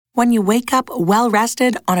When you wake up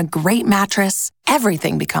well-rested on a great mattress,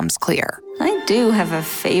 everything becomes clear. I do have a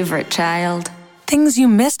favorite child. Things you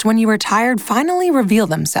missed when you were tired finally reveal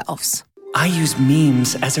themselves. I use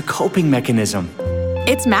memes as a coping mechanism.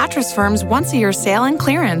 It's Mattress Firm's once-a-year sale and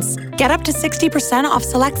clearance. Get up to 60% off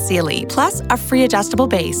select Sealy, plus a free adjustable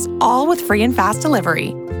base, all with free and fast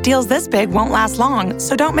delivery. Deals this big won't last long,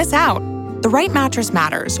 so don't miss out. The right mattress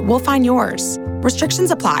matters. We'll find yours.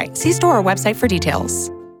 Restrictions apply. See store or website for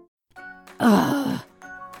details.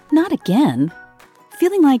 Not again.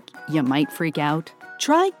 Feeling like you might freak out?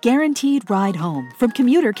 Try Guaranteed Ride Home from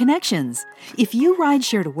Commuter Connections. If you ride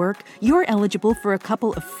share to work, you're eligible for a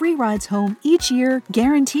couple of free rides home each year,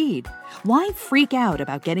 guaranteed. Why freak out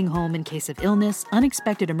about getting home in case of illness,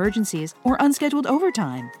 unexpected emergencies, or unscheduled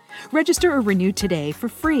overtime? Register or renew today for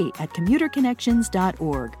free at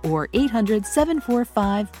commuterconnections.org or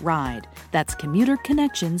 800-745-RIDE. That's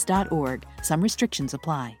commuterconnections.org. Some restrictions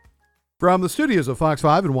apply. From the studios of Fox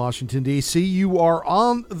 5 in Washington, D.C., you are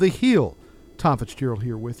on The Hill. Tom Fitzgerald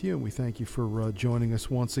here with you, and we thank you for joining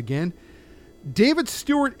us once again. David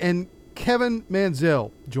Stewart and Kevin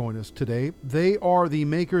Manzel join us today. They are the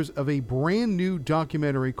makers of a brand new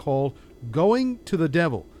documentary called Going to the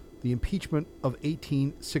Devil, the Impeachment of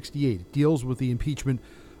 1868. It deals with the impeachment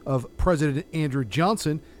of President Andrew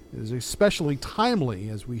Johnson. It is especially timely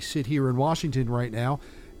as we sit here in Washington right now,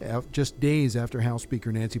 just days after House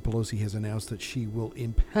Speaker Nancy Pelosi has announced that she will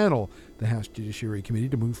impanel the House Judiciary Committee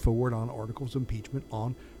to move forward on articles of impeachment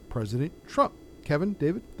on President Trump. Kevin,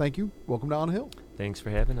 David, thank you. Welcome to On the Hill. Thanks for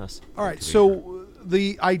having us. All right, so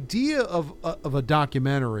the idea of a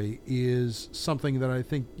documentary is something that I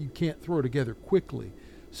think you can't throw together quickly.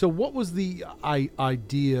 So what was the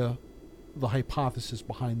idea, the hypothesis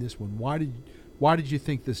behind this one? Why did you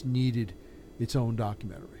think this needed its own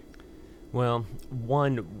documentary? Well,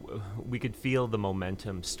 one, we could feel the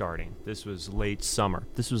momentum starting. This was late summer.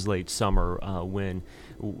 When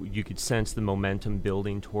you could sense the momentum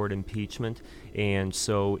building toward impeachment. And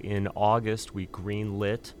so in August, we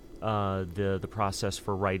greenlit the process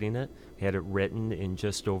for writing it. We had it written in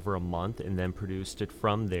just over a month and then produced it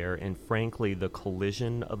from there. And frankly, the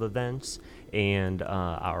collision of events and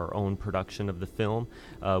our own production of the film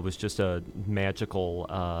was just a magical,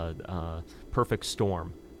 perfect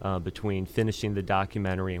storm. Between finishing the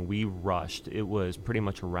documentary and we rushed. It was pretty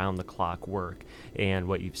much around-the-clock work and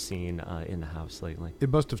what you've seen in the House lately. It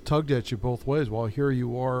must have tugged at you both ways. While here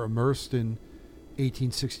you are immersed in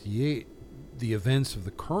 1868, the events of the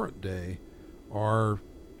current day are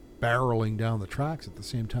barreling down the tracks at the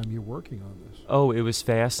same time you're working on this. Oh, it was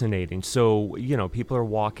fascinating. So, people are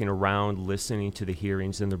walking around listening to the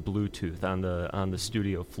hearings in their Bluetooth on the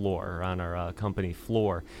studio floor, or on our company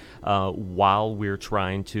floor, while we're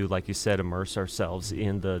trying to, like you said, immerse ourselves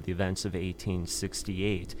in the events of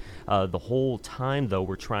 1868. The whole time, though,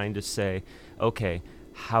 we're trying to say, okay,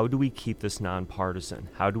 how do we keep this nonpartisan?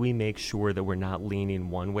 How do we make sure that we're not leaning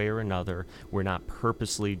one way or another? We're not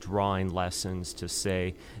purposely drawing lessons to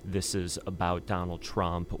say this is about Donald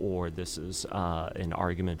Trump or this is an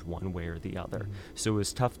argument one way or the other. Mm-hmm. So it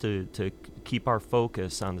was tough to keep our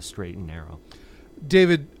focus on the straight and narrow.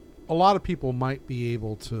 David, a lot of people might be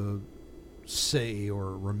able to say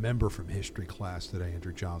or remember from history class that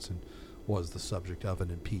Andrew Johnson was the subject of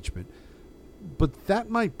an impeachment. But that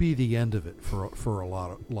might be the end of it for a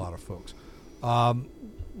lot of folks.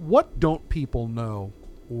 What don't people know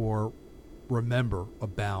or remember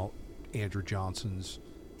about Andrew Johnson's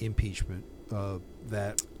impeachment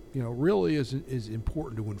that really is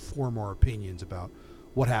important to inform our opinions about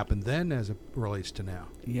what happened then as it relates to now?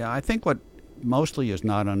 Yeah, I think what mostly is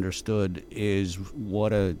not understood is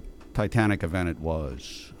what a titanic event it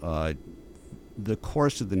was. The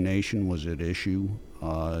course of the nation was at issue.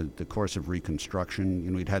 The course of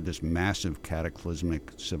Reconstruction, we'd had this massive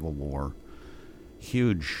cataclysmic civil war,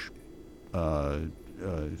 huge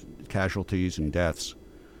casualties and deaths,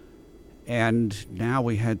 and now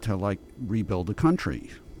we had to rebuild the country.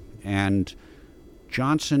 And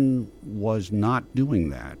Johnson was not doing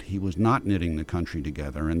that. He was not knitting the country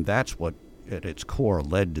together, and that's what at its core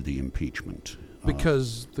led to the impeachment.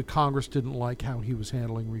 Because the Congress didn't like how he was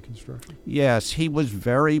handling Reconstruction? Yes, he was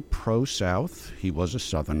very pro-South. He was a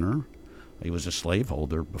Southerner. He was a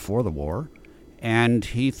slaveholder before the war. And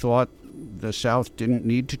he thought the South didn't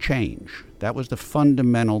need to change. That was the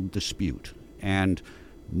fundamental dispute. And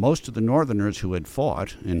most of the Northerners who had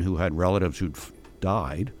fought and who had relatives who'd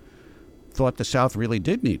died thought the South really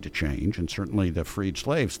did need to change, and certainly the freed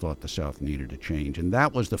slaves thought the South needed to change, and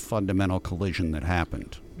that was the fundamental collision that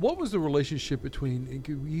happened. What was the relationship between,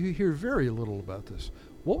 you hear very little about this,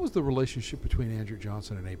 what was the relationship between Andrew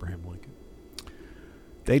Johnson and Abraham Lincoln?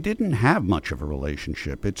 They didn't have much of a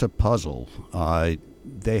relationship. It's a puzzle.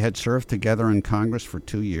 They had served together in Congress for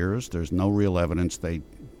 2 years. There's no real evidence they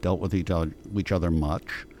dealt with each other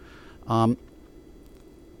much.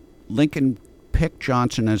 Lincoln picked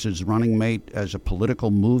Johnson as his running mate as a political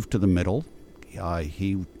move to the middle.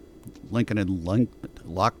 Lincoln had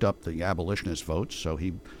locked up the abolitionist votes, so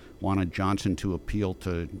he wanted Johnson to appeal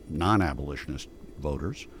to non-abolitionist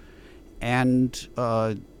voters. And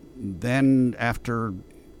then after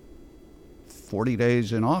 40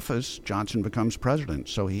 days in office, Johnson becomes president.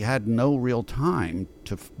 So he had no real time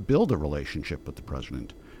to build a relationship with the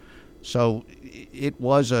president. So it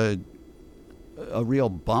was a real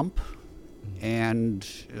bump and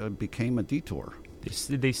became a detour.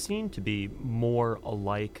 They seem to be more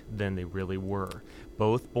alike than they really were.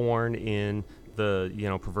 Both born in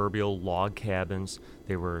the proverbial log cabins.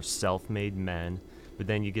 They were self-made men. But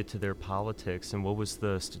then you get to their politics, and what was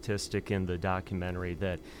the statistic in the documentary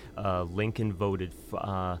that Lincoln voted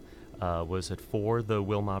was it for the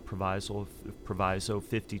Wilmot Proviso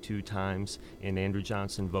 52 times, and Andrew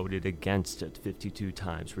Johnson voted against it 52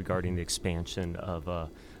 times regarding the expansion of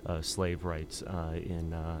slave rights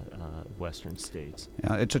in western states.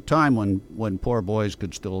 Yeah, it's a time when poor boys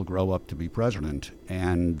could still grow up to be president,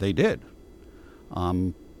 and they did.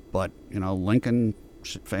 But Lincoln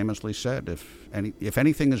famously said, if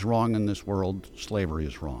anything is wrong in this world, slavery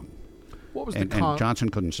is wrong. What was and Johnson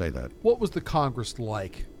couldn't say that. What was the Congress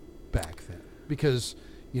like back then? Because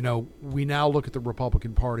we now look at the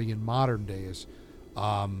Republican Party in modern days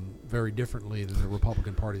very differently than the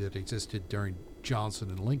Republican Party that existed during Johnson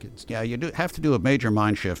and Lincoln's time. Yeah, you do have to do a major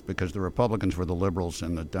mind shift because the Republicans were the liberals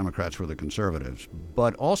and the Democrats were the conservatives.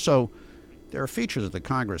 But also, there are features of the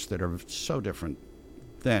Congress that are so different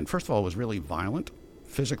then. First of all, it was really violent,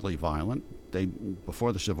 physically violent.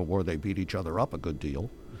 Before the Civil War, they beat each other up a good deal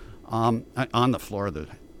on the floor of the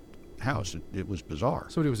House. It was bizarre.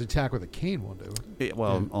 Somebody was attacked with a cane one day.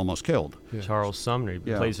 Almost killed. Yeah. Charles Sumner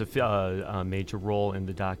plays a major role in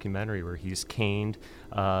the documentary where he's caned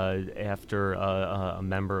after a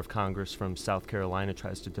member of Congress from South Carolina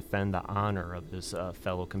tries to defend the honor of his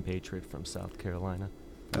fellow compatriot from South Carolina.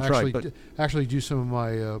 That's actually do some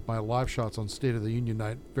of my live shots on State of the Union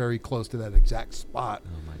night very close to that exact spot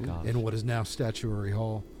in what is now Statuary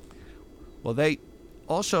Hall. Well, the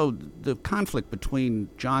conflict between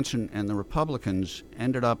Johnson and the Republicans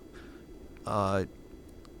ended up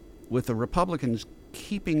with the Republicans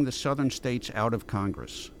keeping the southern states out of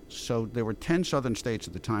Congress. So there were 10 southern states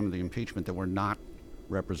at the time of the impeachment that were not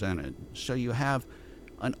represented. So you have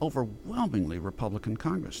an overwhelmingly Republican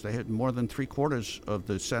Congress. They had more than 3/4 of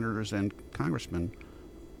the senators and congressmen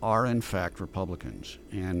are in fact Republicans.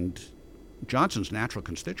 And Johnson's natural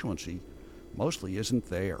constituency mostly isn't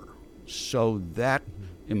there. So that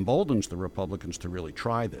emboldens the Republicans to really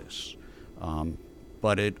try this.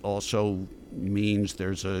 But it also means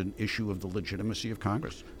there's an issue of the legitimacy of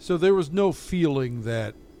Congress. So there was no feeling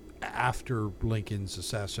that after Lincoln's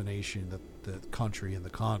assassination that the country and the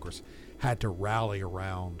Congress had to rally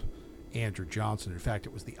around Andrew Johnson. In fact,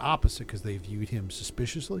 it was the opposite because they viewed him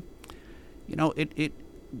suspiciously. It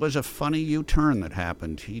was a funny U-turn that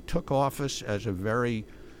happened. He took office as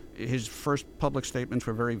his first public statements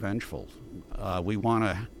were very vengeful. We want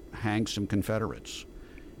to hang some Confederates.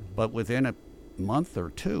 But within a month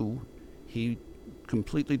or two, he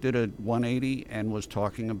completely did a 180 and was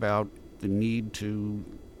talking about the need to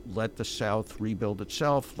let the South rebuild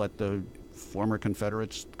itself, let the former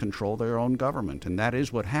Confederates control their own government. And that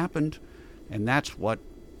is what happened, and that's what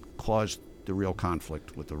caused the real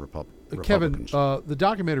conflict with the Republicans. Kevin, the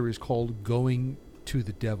documentary is called Going to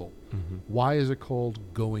the Devil. Mm-hmm. Why is it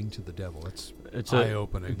called Going to the Devil? It's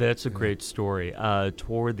eye-opening. That's a great story.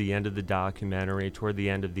 Toward the end of the documentary, toward the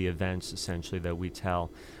end of the events, essentially, that we tell,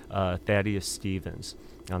 Thaddeus Stevens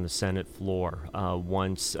on the Senate floor,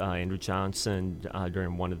 once Andrew Johnson,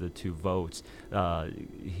 during one of the two votes,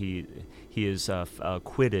 he is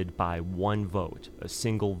acquitted by one vote, a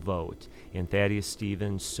single vote. And Thaddeus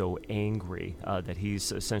Stevens, so angry that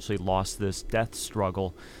he's essentially lost this death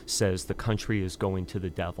struggle, says the country is going to the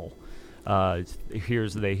devil.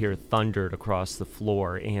 They hear thundered across the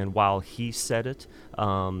floor, and while he said it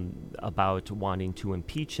about wanting to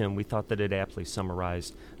impeach him, we thought that it aptly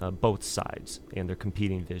summarized both sides and their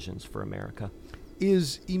competing visions for America.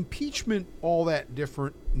 Is impeachment all that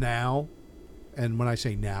different now? And when I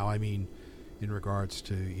say now, I mean in regards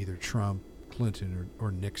to either Trump, Clinton,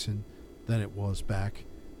 or Nixon than it was back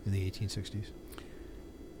in the 1860s?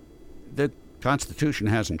 The Constitution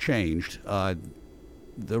hasn't changed.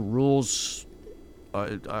 The rules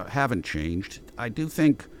haven't changed. I do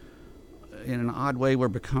think in an odd way, we're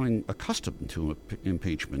becoming accustomed to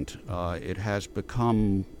impeachment. It has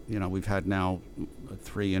become, we've had now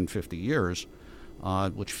 3 and 50 years,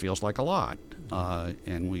 which feels like a lot.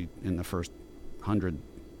 And in the first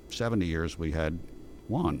 170 years, we had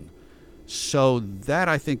 1. So that,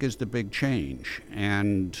 I think, is the big change.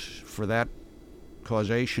 And for that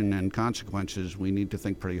causation and consequences, we need to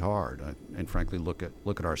think pretty hard and frankly look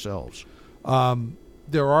at ourselves.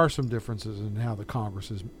 There are some differences in how the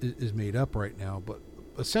Congress is made up right now, but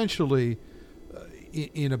essentially,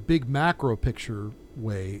 in a big macro picture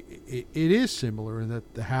way, it is similar in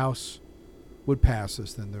that the House would pass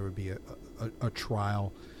this, then there would be a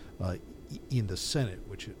trial in the Senate,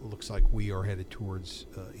 which it looks like we are headed towards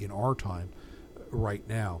in our time right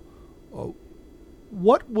now.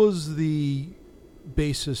 What was the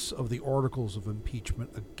basis of the articles of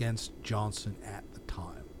impeachment against Johnson at the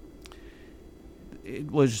time?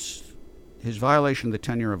 It was his violation of the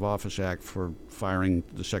Tenure of Office Act for firing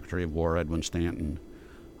the Secretary of War, Edwin Stanton.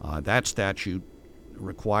 That statute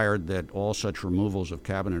required that all such removals of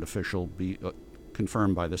cabinet official be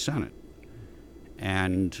confirmed by the Senate.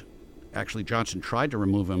 And actually, Johnson tried to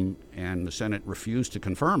remove him, and the Senate refused to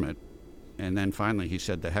confirm it. And then finally he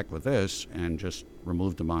said, the heck with this, and just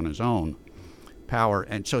removed him on his own power.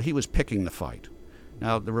 And so he was picking the fight.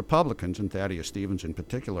 Now, the Republicans, and Thaddeus Stevens in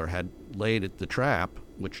particular, had laid the trap,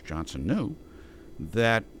 which Johnson knew,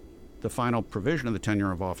 that the final provision of the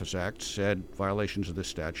Tenure of Office Act said violations of this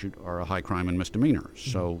statute are a high crime and misdemeanor. Mm-hmm.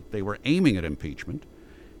 So they were aiming at impeachment.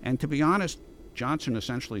 And to be honest, Johnson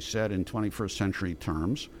essentially said in 21st century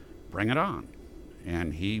terms, bring it on.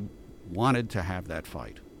 And he wanted to have that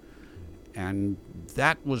fight. And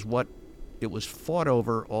that was what it was fought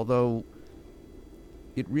over, although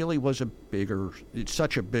it really was it's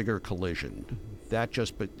such a bigger collision. Mm-hmm. That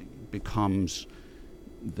just becomes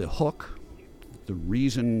the hook, the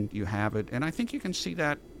reason you have it. And I think you can see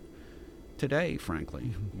that today, frankly.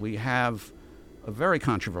 Mm-hmm. We have a very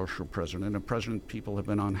controversial president, a president people have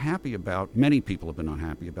been unhappy about, many people have been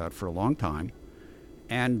unhappy about for a long time.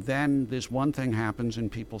 And then this one thing happens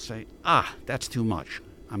and people say, that's too much.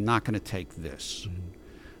 I'm not going to take this.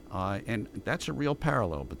 Mm-hmm. And that's a real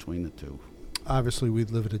parallel between the two. Obviously, we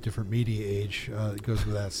live at a different media age. It goes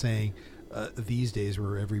without saying these days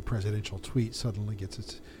where every presidential tweet suddenly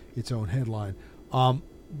gets its own headline.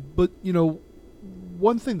 But,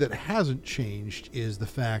 one thing that hasn't changed is the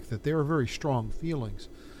fact that there are very strong feelings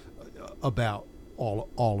about all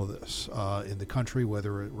of this in the country,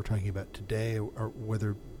 whether we're talking about today or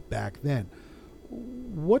whether back then.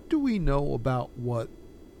 What do we know about what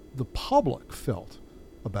the public felt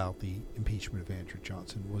about the impeachment of Andrew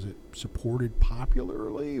Johnson? Was it supported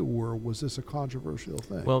popularly, or was this a controversial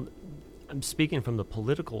thing? Well, I'm speaking from the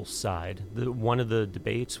political side. One of the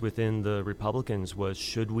debates within the Republicans was,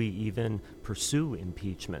 should we even pursue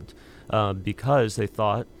impeachment? Because they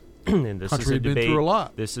thought, and this country is a had debate. Been through a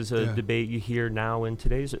lot. This is a debate you hear now in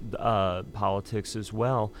today's politics as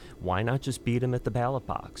well. Why not just beat him at the ballot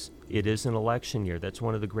box? It is an election year. That's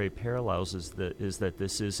one of the great parallels. Is that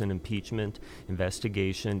this is an impeachment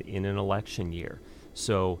investigation in an election year.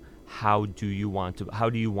 So how do you want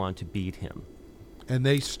to beat him? And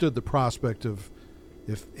they stood the prospect of,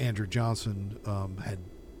 if Andrew Johnson had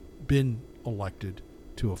been elected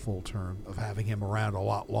to a full term, of having him around a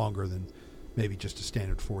lot longer than maybe just a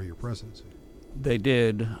standard 4-year presidency. They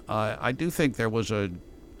did. I do think there was a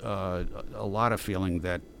lot of feeling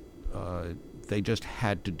that they just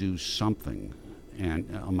had to do something, and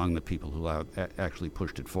among the people who actually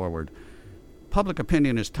pushed it forward. Public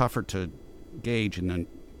opinion is tougher to gauge in the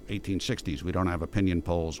 1860s. We don't have opinion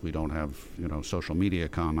polls. We don't have social media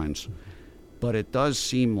comments. But it does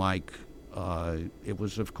seem like it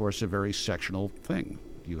was, of course, a very sectional thing.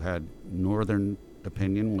 You had Northern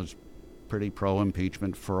opinion was pretty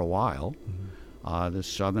pro-impeachment for a while. Mm-hmm. The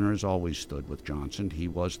Southerners always stood with Johnson. He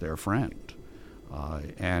was their friend.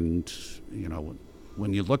 And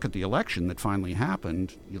when you look at the election that finally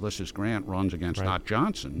happened, Ulysses Grant runs against not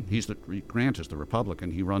Johnson. Grant is the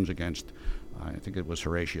Republican. He runs against, I think it was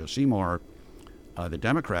Horatio Seymour, the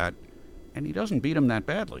Democrat, and he doesn't beat him that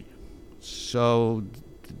badly. So,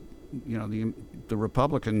 the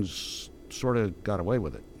Republicans sort of got away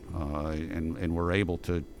with it and were able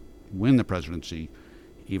to win the presidency,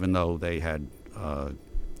 even though they had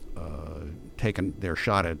taken their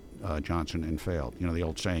shot at Johnson and failed. The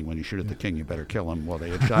old saying, when you shoot at the king, you better kill him. Well,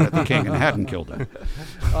 they had shot at the king and hadn't killed him.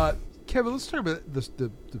 Kevin, let's talk about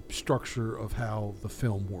the structure of how the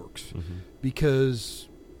film works. Mm-hmm. Because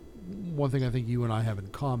one thing I think you and I have in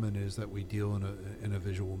common is that we deal in a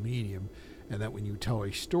visual medium, and that when you tell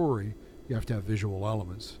a story, you have to have visual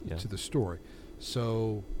elements to the story.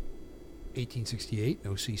 So 1868,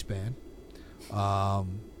 no C-SPAN,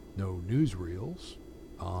 no newsreels.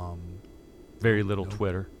 Very little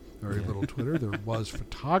Twitter. Very little Twitter. There was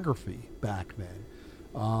photography back then.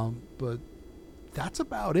 But that's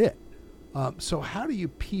about it. So how do you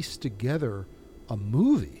piece together a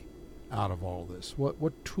movie out of all this?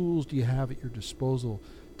 What tools do you have at your disposal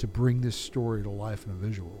to bring this story to life in a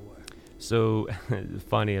visual way? So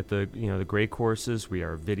funny, at the great courses, we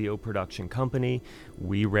are a video production company.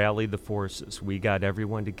 We rallied the forces. We got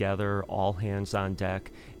everyone together, all hands on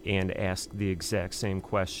deck, and asked the exact same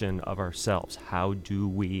question of ourselves: how do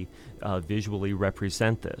we visually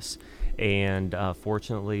represent this? And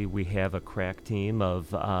fortunately, we have a crack team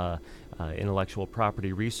of intellectual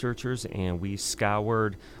property researchers, and we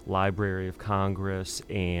scoured Library of Congress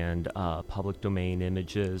and public domain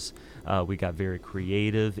images. We got very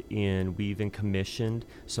creative we even commissioned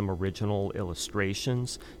some original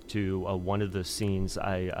illustrations to one of the scenes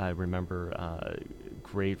I remember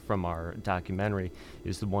great from our documentary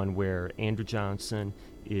is the one where Andrew Johnson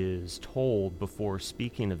is told before a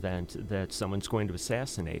speaking event that someone's going to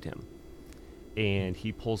assassinate him. And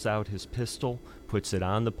he pulls out his pistol, puts it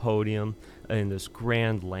on the podium, in this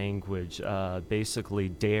grand language, basically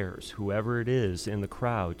dares whoever it is in the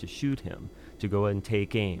crowd to shoot him, to go ahead and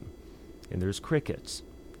take aim. And there's crickets.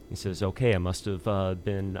 He says, okay, I must have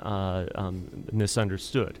been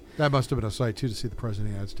misunderstood. That must have been a sight, too, to see the President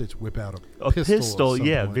of the United States whip out a pistol.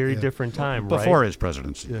 Yeah, very different time, right? Before his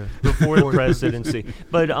presidency. Yeah. Before the presidency.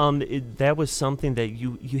 But that was something that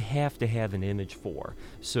you have to have an image for.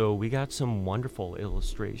 So we got some wonderful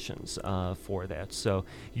illustrations for that. So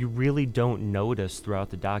you really don't notice throughout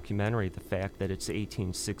the documentary the fact that it's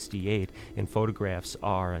 1868 and photographs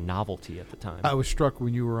are a novelty at the time. I was struck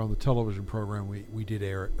when you were on the television program we did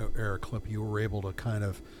air a clip. You were able to kind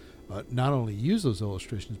of not only use those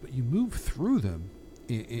illustrations, but you move through them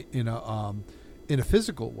in a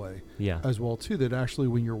physical way as well too. That actually,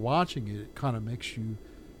 when you're watching it, it kind of makes you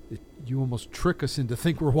almost trick us into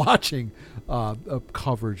think we're watching a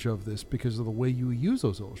coverage of this because of the way you use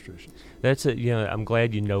those illustrations. That's it. I'm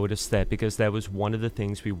glad you noticed that, because that was one of the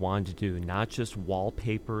things we wanted to do, not just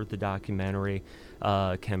wallpaper the documentary.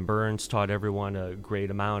 Ken Burns taught everyone a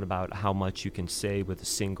great amount about how much you can say with a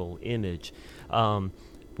single image.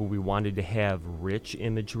 But we wanted to have rich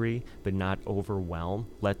imagery, but not overwhelm.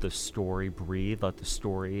 Let the story breathe. Let the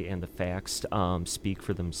story and the facts speak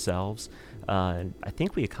for themselves. And I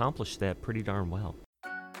think we accomplished that pretty darn well.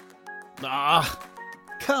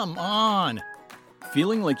 Come on!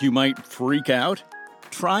 Feeling like you might freak out?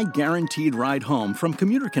 Try Guaranteed Ride Home from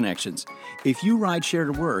Commuter Connections. If you ride share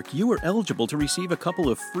to work, you are eligible to receive a couple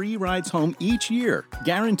of free rides home each year,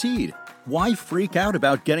 guaranteed. Why freak out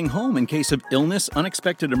about getting home in case of illness,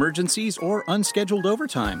 unexpected emergencies, or unscheduled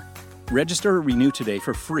overtime? Register or renew today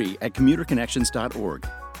for free at commuterconnections.org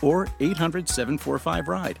or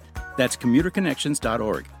 800-745-RIDE. That's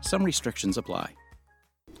commuterconnections.org. Some restrictions apply.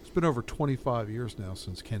 It's been over 25 years now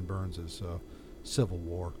since Ken Burns' Civil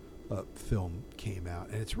War film came out,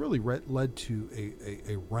 and it's really led to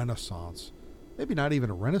a renaissance, maybe not even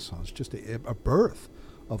a renaissance, just a birth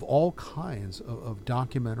of all kinds of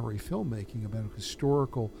documentary filmmaking about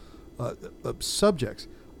historical subjects.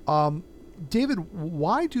 David,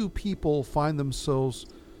 why do people find themselves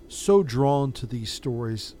so drawn to these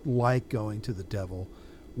stories like Going to the Devil,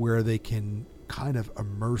 where they can kind of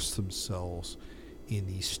immerse themselves in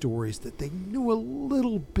these stories that they knew a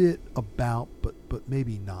little bit about, but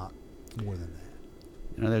maybe not more than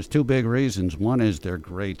that? There's two big reasons. One is they're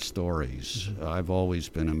great stories. Mm-hmm. I've always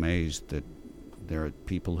been amazed that there are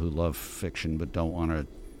people who love fiction but don't want to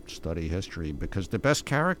study history, because the best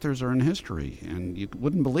characters are in history, and you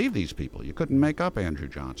wouldn't believe these people. You couldn't make up Andrew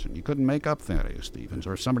Johnson. You couldn't make up Thaddeus Stevens,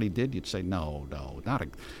 or if somebody did, you'd say no, not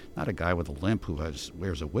a guy with a limp who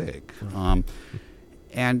wears a wig. Right.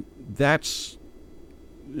 And that's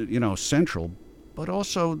central, but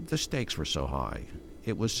also the stakes were so high.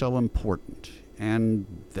 It was so important, and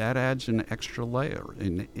that adds an extra layer,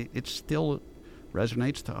 and it still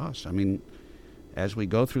resonates to us. I mean, as we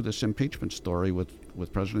go through this impeachment story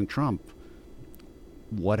with President Trump,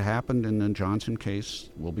 what happened in the Johnson case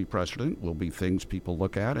will be precedent, will be things people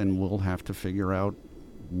look at, and we'll have to figure out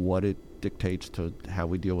what it dictates to how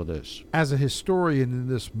we deal with this. As a historian in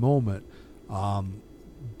this moment,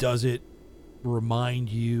 does it remind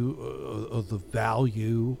you of the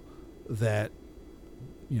value that,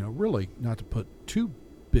 really, not to put too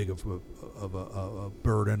big of a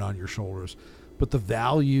burden on your shoulders, but the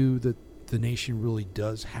value that the nation really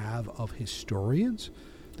does have of historians,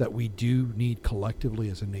 that we do need collectively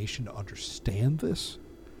as a nation to understand this?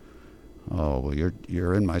 Oh, well,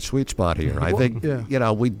 you're in my sweet spot here. I think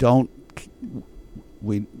we don't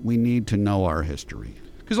we need to know our history.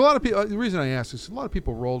 Because a lot of people, the reason I ask is a lot of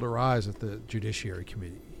people rolled their eyes at the Judiciary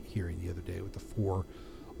Committee hearing the other day with the 4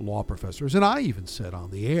 law professors. And I even said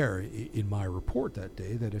on the air in my report that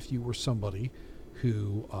day that if you were somebody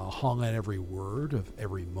who hung on every word of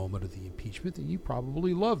every moment of the impeachment, then you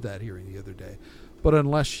probably loved that hearing the other day. But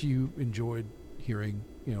unless you enjoyed hearing,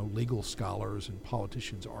 legal scholars and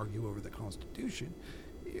politicians argue over the Constitution,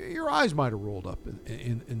 your eyes might have rolled up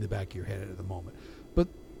in the back of your head at the moment. But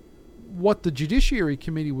what the Judiciary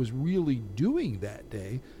Committee was really doing that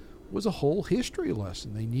day was a whole history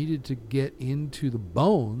lesson. They needed to get into the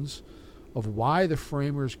bones of why the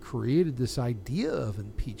framers created this idea of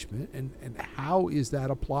impeachment and how is that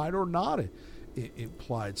applied or not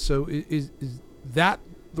applied. So is that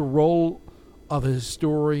the role of a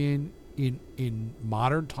historian in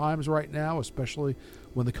modern times right now, especially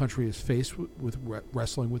when the country is faced with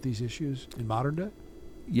wrestling with these issues in modern day?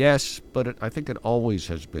 Yes, but I think it always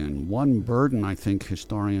has been. One burden I think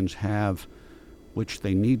historians have, which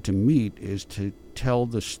they need to meet, is to tell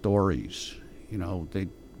the stories.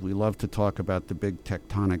 We love to talk about the big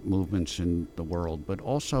tectonic movements in the world, but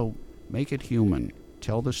also make it human.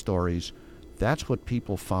 Tell the stories. That's what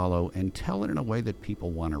people follow, and tell it in a way that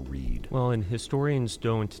people want to read. Well, and historians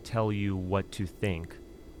don't tell you what to think.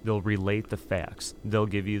 They'll relate the facts. They'll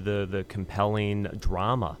give you the compelling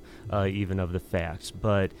drama, even of the facts.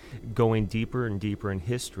 But going deeper and deeper in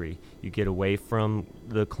history, you get away from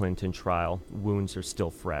the Clinton trial. Wounds are still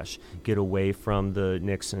fresh. Get away from the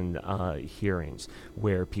Nixon hearings,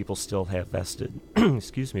 where people still have vested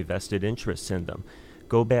interests in them.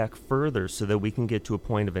 Go back further so that we can get to a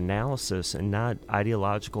point of analysis and not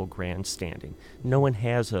ideological grandstanding. No one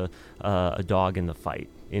has a dog in the fight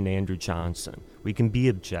in Andrew Johnson. We can be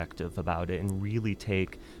objective about it and really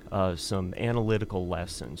take some analytical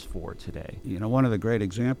lessons for today. One of the great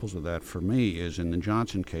examples of that for me is in the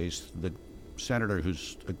Johnson case, the senator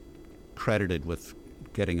who's credited with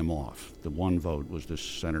getting him off. The one vote was this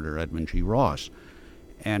Senator Edmund G. Ross.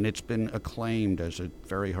 And it's been acclaimed as a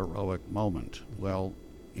very heroic moment. Well,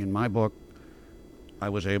 in my book, I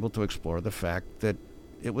was able to explore the fact that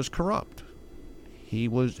it was corrupt.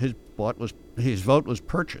 His vote was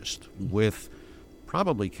purchased with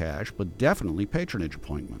probably cash, but definitely patronage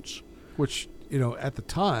appointments. Which, at the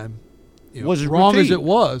time, was wrong routine. As it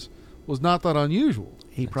was not that unusual.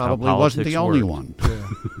 He That's probably wasn't the only worked. one.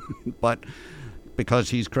 Yeah. But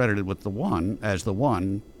because he's credited with the one,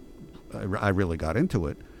 I really got into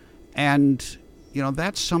it. And,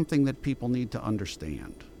 that's something that people need to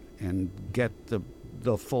understand and get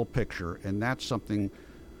the full picture. And that's something,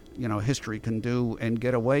 history can do, and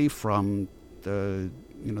get away from the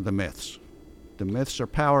myths. The myths are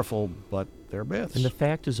powerful, but they're myths. And the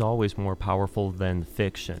fact is always more powerful than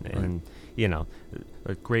fiction. Right. And,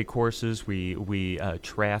 great courses, we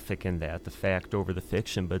traffic in that, the fact over the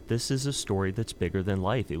fiction. But this is a story that's bigger than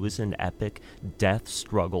life. It was an epic death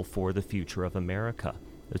struggle for the future of America.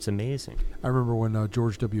 It's amazing. I remember when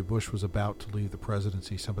George W. Bush was about to leave the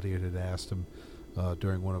presidency, somebody had asked him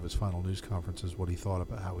during one of his final news conferences what he thought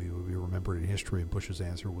about how he would be remembered in history, and Bush's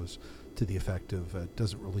answer was to the effect of, it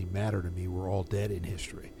doesn't really matter to me, we're all dead in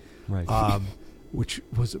history. Right. Which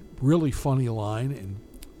was a really funny line and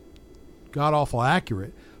god-awful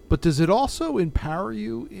accurate. But does it also empower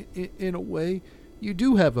you in a way? You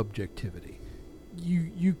do have objectivity.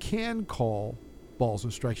 You can call balls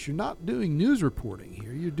and strikes. You're not doing news reporting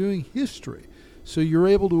here. You're doing history. So you're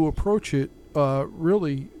able to approach it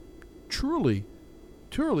really, truly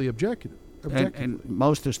objectively. And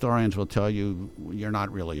most historians will tell you you're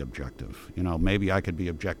not really objective. Maybe I could be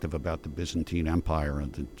objective about the Byzantine Empire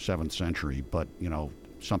in the 7th century, but,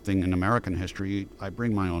 something in American history I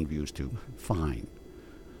bring my own views to. Fine.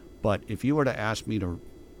 But if you were to ask me to,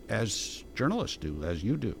 as journalists do, as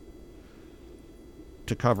you do,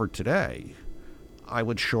 to cover today, I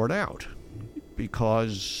would short out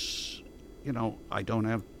because, I don't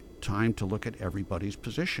have time to look at everybody's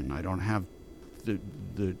position. I don't have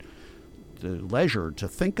the leisure to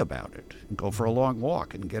think about it and go for a long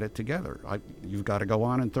walk and get it together. You've got to go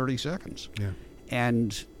on in 30 seconds. Yeah.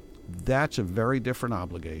 And that's a very different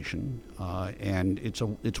obligation, and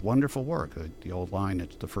it's wonderful work. The old line,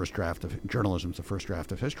 it's the first draft of journalism's the first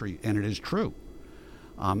draft of history, and it is true.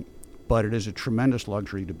 But it is a tremendous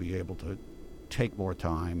luxury to be able to take more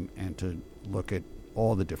time and to look at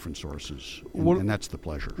all the different sources, and that's the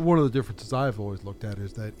pleasure. One of the differences I've always looked at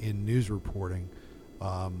is that in news reporting,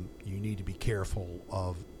 you need to be careful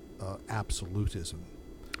of absolutism.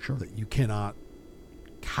 Sure. That you cannot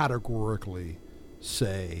categorically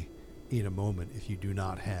say in a moment, if you do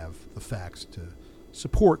not have the facts to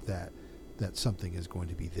support that that something is going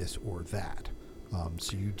to be this or that.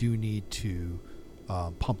 So you do need to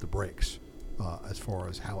pump the brakes as far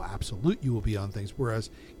as how absolute you will be on things, whereas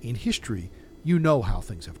in history, you know how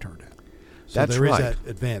things have turned out. So That's there is right. that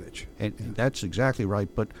advantage. And that's exactly right.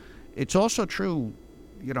 But it's also true,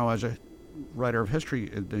 as a writer of history,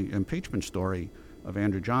 the impeachment story of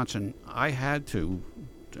Andrew Johnson,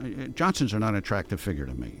 Johnson's an unattractive figure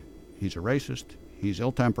to me. He's a racist. He's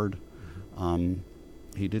ill-tempered.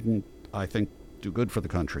 He didn't, I think, do good for the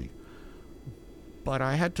country. But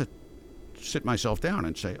I had to sit myself down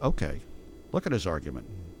and say, okay, look at his argument.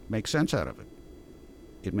 Make sense out of it.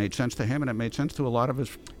 It made sense to him, and it made sense to a lot of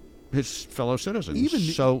his fellow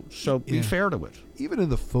citizens. So be fair to it. Even in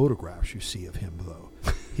the photographs you see of him, though,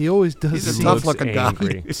 he always does. He's a tough-looking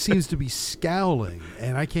guy. He seems to be scowling,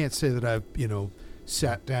 and I can't say that I've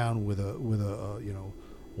sat down with a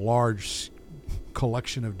large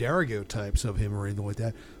collection of daguerreotypes of him or anything like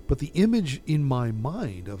that. But the image in my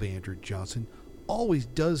mind of Andrew Johnson always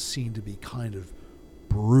does seem to be kind of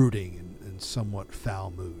brooding and somewhat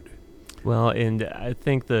foul mood. Well, and I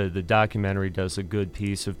think the documentary does a good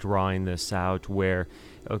piece of drawing this out where,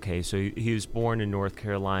 okay, so he was born in North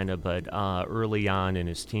Carolina, but early on in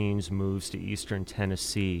his teens moves to eastern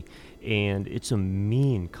Tennessee, and it's a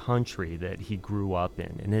mean country that he grew up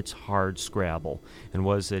in, and it's hard scrabble. And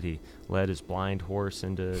was it he led his blind horse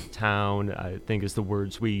into town, I think is the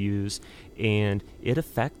words we use, and it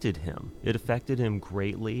affected him. It affected him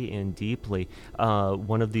greatly and deeply.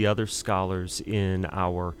 One of the other scholars in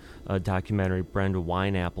our documentary, Brenda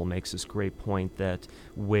Wineapple, makes this great point that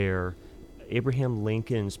where Abraham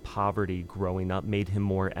Lincoln's poverty growing up made him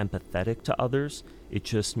more empathetic to others, it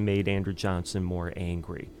just made Andrew Johnson more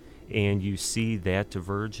angry. And you see that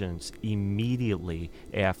divergence immediately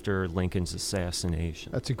after Lincoln's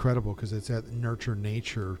assassination. That's incredible because it's that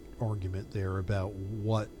nurture-nature argument there about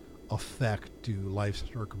what effect do life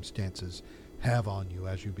circumstances have on you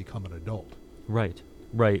as you become an adult. Right.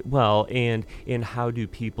 Well, and how do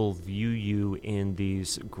people view you in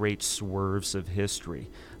these great swerves of history?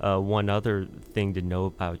 One other thing to know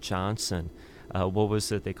about Johnson, what was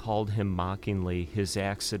it? They called him mockingly His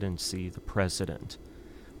Excellency the President,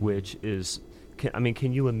 which is,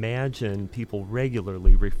 can you imagine people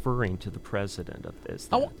regularly referring to the president of this?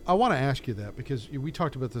 I want to ask you that because we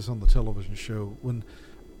talked about this on the television show. When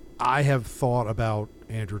I have thought about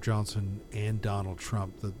Andrew Johnson and Donald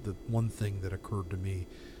Trump, the one thing that occurred to me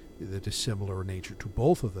that is similar in nature to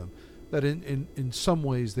both of them, that in some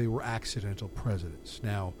ways they were accidental presidents.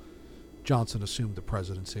 Now, Johnson assumed the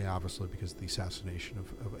presidency, obviously, because of the assassination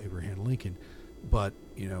of Abraham Lincoln, but,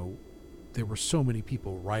 there were so many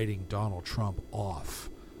people writing Donald Trump off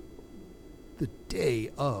the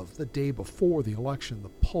day before the election, the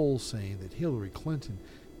polls saying that Hillary Clinton,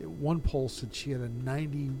 one poll said she had a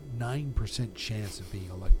 99% chance of being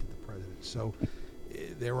elected the president. So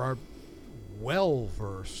there are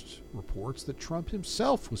well-versed reports that Trump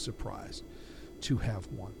himself was surprised to have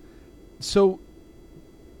won. So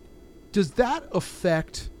does that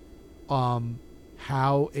affect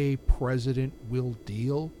how a president will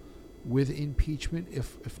deal with impeachment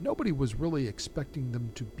if nobody was really expecting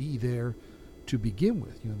them to be there to begin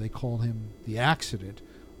with? They call him the accident.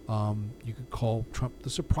 You could call Trump the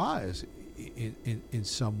surprise in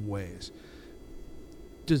some ways.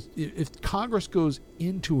 If Congress goes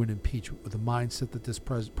into an impeachment with a mindset that this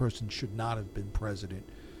person should not have been president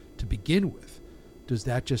to begin with, does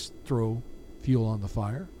that just throw fuel on the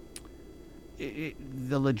fire?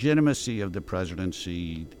 The legitimacy of the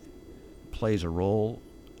presidency plays a role.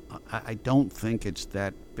 I don't think it's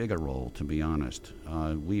that big a role, to be honest.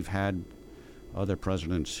 We've had other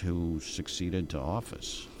presidents who succeeded to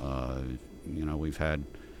office. We've had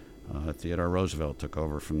Theodore Roosevelt took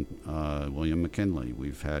over from William McKinley.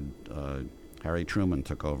 We've had Harry Truman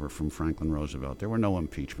took over from Franklin Roosevelt. There were no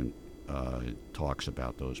impeachment talks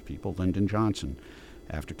about those people. Lyndon Johnson,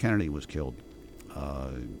 after Kennedy was killed.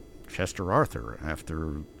 Chester Arthur,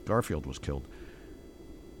 after Garfield was killed.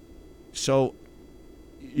 So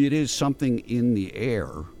it is something in the air,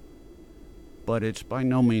 but it's by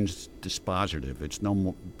no means dispositive. It's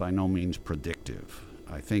by no means predictive.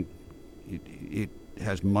 I think it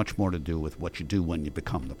has much more to do with what you do when you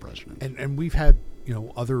become the president. And we've had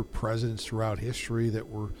other presidents throughout history that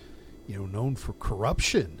were known for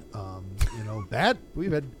corruption.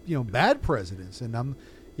 We've had bad presidents, and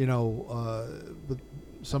but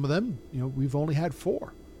some of them we've only had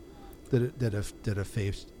 4 that have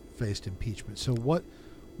faced impeachment. So what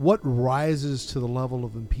rises to the level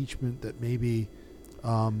of impeachment that maybe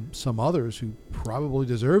some others who probably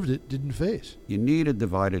deserved it didn't face? You need a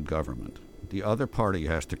divided government. The other party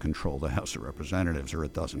has to control the House of Representatives or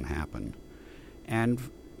it doesn't happen. And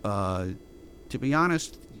to be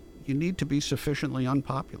honest, you need to be sufficiently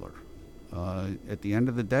unpopular. At the end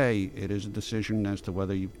of the day, it is a decision as to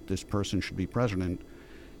whether this person should be president.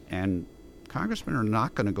 And congressmen are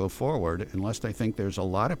not going to go forward unless they think there's a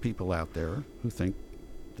lot of people out there who think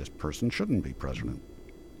this person shouldn't be president.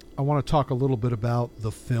 I want to talk a little bit about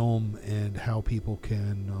the film and how people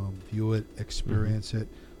can view it, experience it.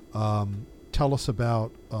 Tell us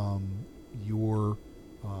about your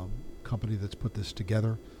company that's put this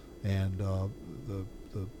together and the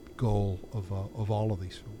goal of all of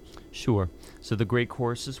these films. Sure. So the Great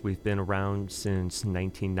Courses, we've been around since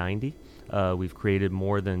 1990. We've created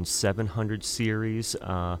more than 700 series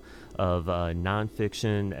of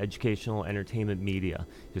nonfiction, educational, entertainment media.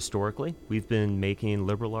 Historically, we've been making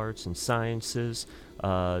liberal arts and sciences,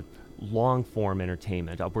 long-form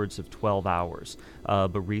entertainment, upwards of 12 hours.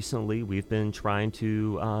 But recently, we've been trying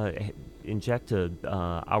to inject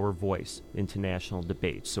our voice into national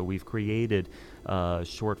debate. So we've created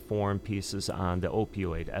short-form pieces on the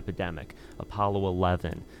opioid epidemic, Apollo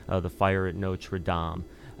 11, the fire at Notre Dame,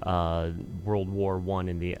 World War I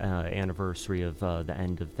and the anniversary of the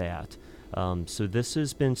end of that. So this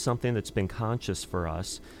has been something that's been conscious for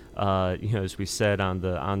us. As we said on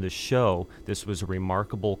the show, this was a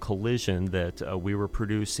remarkable collision that we were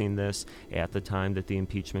producing this at the time that the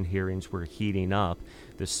impeachment hearings were heating up.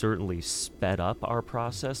 This certainly sped up our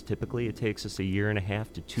process. Typically, it takes us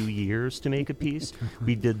 1.5 to 2 years to make a piece.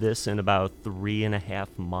 We did this in about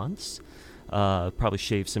 3.5 months. Probably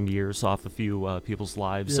shaved some years off a few people's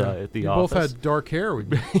lives at the office. You both had dark hair.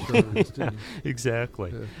 Yeah,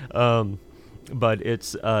 exactly. Yeah. But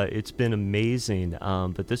it's been amazing.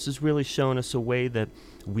 But this has really shown us a way that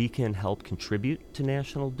we can help contribute to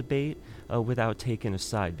national debate without taking a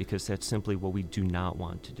side, because that's simply what we do not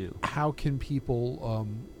want to do. How can people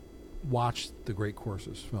watch the Great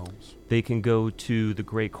Courses films? They can go to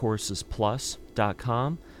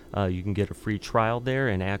thegreatcoursesplus.com. You can get a free trial there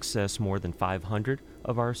and access more than 500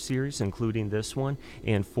 of our series, including this one.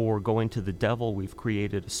 And for Going to the Devil, we've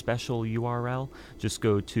created a special URL. Just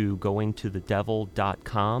go to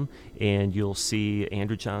goingtothedevil.com, and you'll see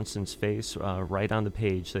Andrew Johnson's face right on the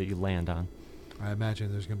page that you land on. I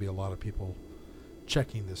imagine there's going to be a lot of people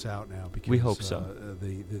checking this out now, because we hope so.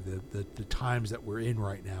 The times that we're in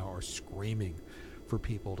right now are screaming for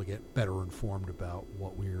people to get better informed about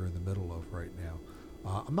what we're in the middle of right now.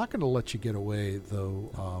 I'm not going to let you get away,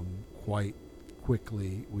 though, quite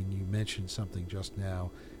quickly when you mentioned something just now,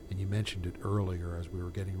 and you mentioned it earlier as we were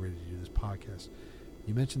getting ready to do this podcast.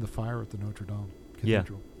 You mentioned the fire at the Notre Dame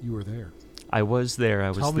Cathedral. Yeah. You were there. I was there.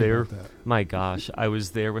 Tell me about that. My gosh, I was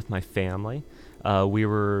there with my family. We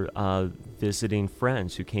were visiting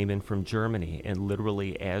friends who came in from Germany, and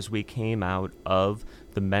literally as we came out of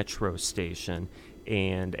the metro station,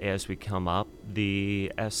 and as we come up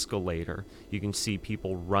the escalator, you can see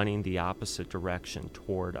people running the opposite direction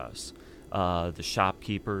toward us. The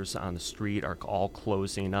shopkeepers on the street are all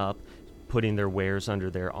closing up, putting their wares under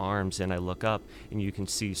their arms, and I look up and you can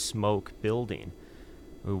see smoke building.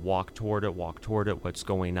 We walk toward it, what's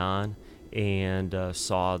going on, and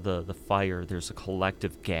saw the fire. There's a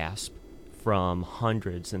collective gasp from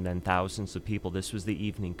hundreds and then thousands of people. This was the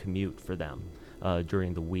evening commute for them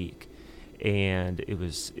during the week. And it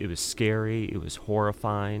was scary. It was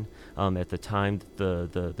horrifying. At the time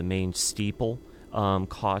the main steeple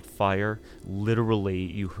caught fire, literally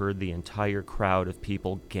you heard the entire crowd of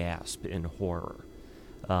people gasp in horror.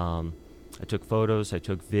 I took photos. I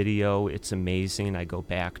took video. It's amazing. I go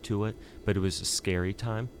back to it, but it was a scary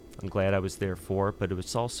time. I'm glad I was there for it, but it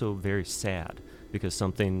was also very sad, because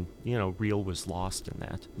something, real was lost in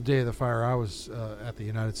that. The day of the fire, I was at the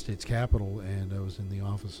United States Capitol, and I was in the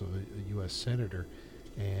office of a U.S. Senator,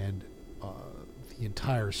 and the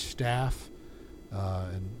entire staff,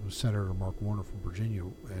 and it was Senator Mark Warner from Virginia,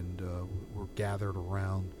 and were gathered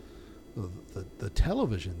around the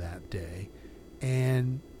television that day,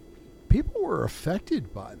 and people were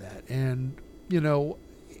affected by that. And,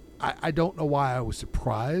 I don't know why I was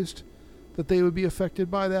surprised that they would be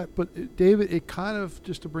affected by that. But, David, it kind of,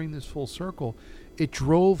 just to bring this full circle, it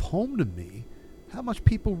drove home to me how much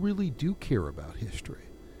people really do care about history,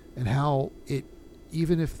 and how it,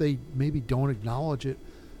 even if they maybe don't acknowledge it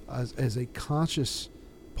as a conscious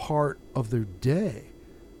part of their day,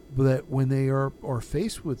 but that when they are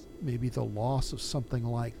faced with maybe the loss of something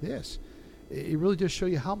like this, it really does show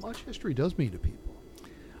you how much history does mean to people.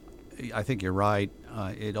 I think you're right.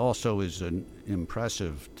 It also is an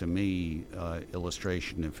impressive, to me,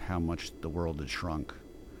 illustration of how much the world has shrunk.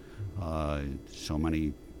 So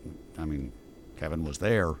many, Kevin was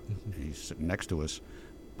there. Mm-hmm. He's sitting next to us.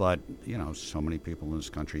 But, so many people in this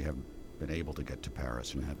country have been able to get to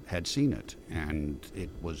Paris and had seen it, and it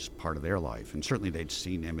was part of their life. And certainly they'd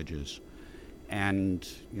seen images. And,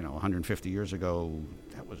 150 years ago,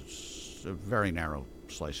 that was a very narrow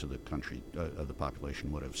slice of the country, of the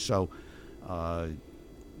population would have. So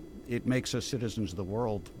it makes us citizens of the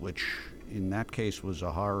world, which in that case was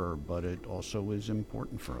a horror, but it also is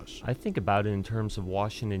important for us. I think about it in terms of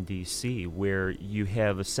Washington, D.C., where you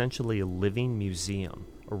have essentially a living museum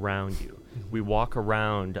around you. We walk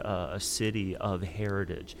around a city of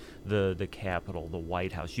heritage, the Capitol, the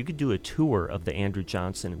White House. You could do a tour of the Andrew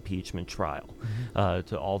Johnson impeachment trial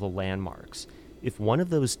to all the landmarks. If one of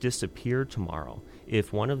those disappeared tomorrow,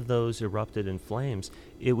 if one of those erupted in flames,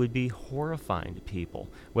 it would be horrifying to people.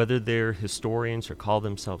 Whether they're historians or call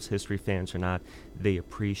themselves history fans or not, they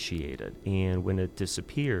appreciate it. And when it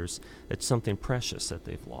disappears, it's something precious that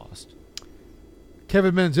they've lost.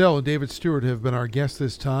 Kevin Manzel and David Stewart have been our guests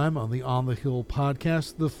this time on the On the Hill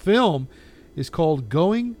podcast. The film is called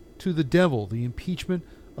Going to the Devil, the Impeachment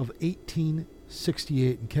of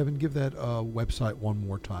 1868. And Kevin, give that website one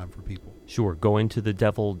more time for people. Sure,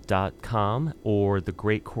 goingtothedevil.com or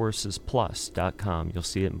thegreatcoursesplus.com. You'll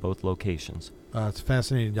see it in both locations. It's a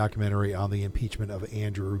fascinating documentary on the impeachment of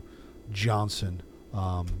Andrew Johnson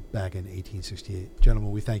back in 1868.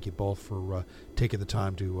 Gentlemen, we thank you both for taking the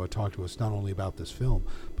time to talk to us not only about this film,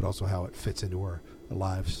 but also how it fits into our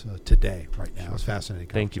lives today, right now. Sure. It's fascinating.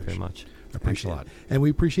 Thank you very much. I appreciate it. And we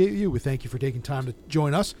appreciate you. We thank you for taking time to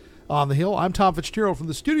join us on the Hill. I'm Tom Fitzgerald from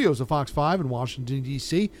the studios of Fox 5 in Washington,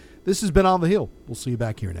 D.C. This has been On the Hill. We'll see you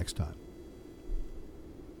back here next time.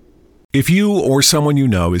 If you or someone you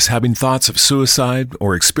know is having thoughts of suicide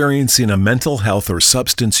or experiencing a mental health or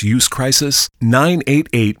substance use crisis,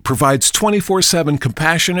 988 provides 24/7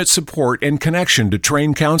 compassionate support and connection to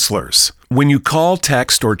trained counselors. When you call,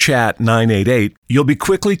 text, or chat 988, you'll be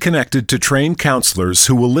quickly connected to trained counselors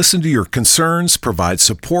who will listen to your concerns, provide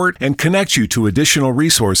support, and connect you to additional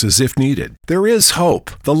resources if needed. There is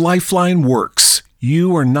hope. The Lifeline works.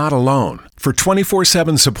 You are not alone. For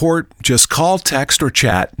 24/7 support, just call, text, or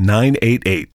chat 988.